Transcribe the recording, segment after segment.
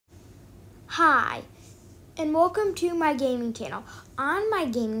Hi, and welcome to my gaming channel. On my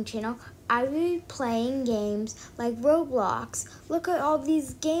gaming channel, I will be playing games like Roblox. Look at all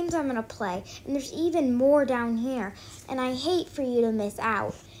these games I'm going to play, and there's even more down here, and I hate for you to miss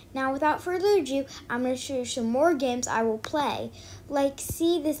out. Now, without further ado, I'm going to show you some more games I will play. Like,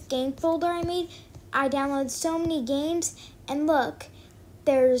 see this game folder I made? I downloaded so many games, and look,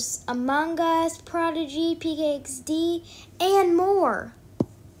 there's Among Us, Prodigy, PKXD, and more.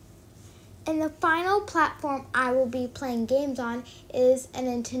 And the final platform I will be playing games on is a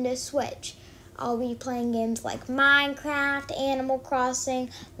Nintendo Switch. I'll be playing games like Minecraft, Animal Crossing,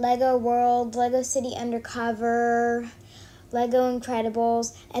 Lego World, Lego City Undercover, Lego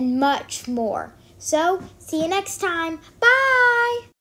Incredibles, and much more. So, see you next time. Bye!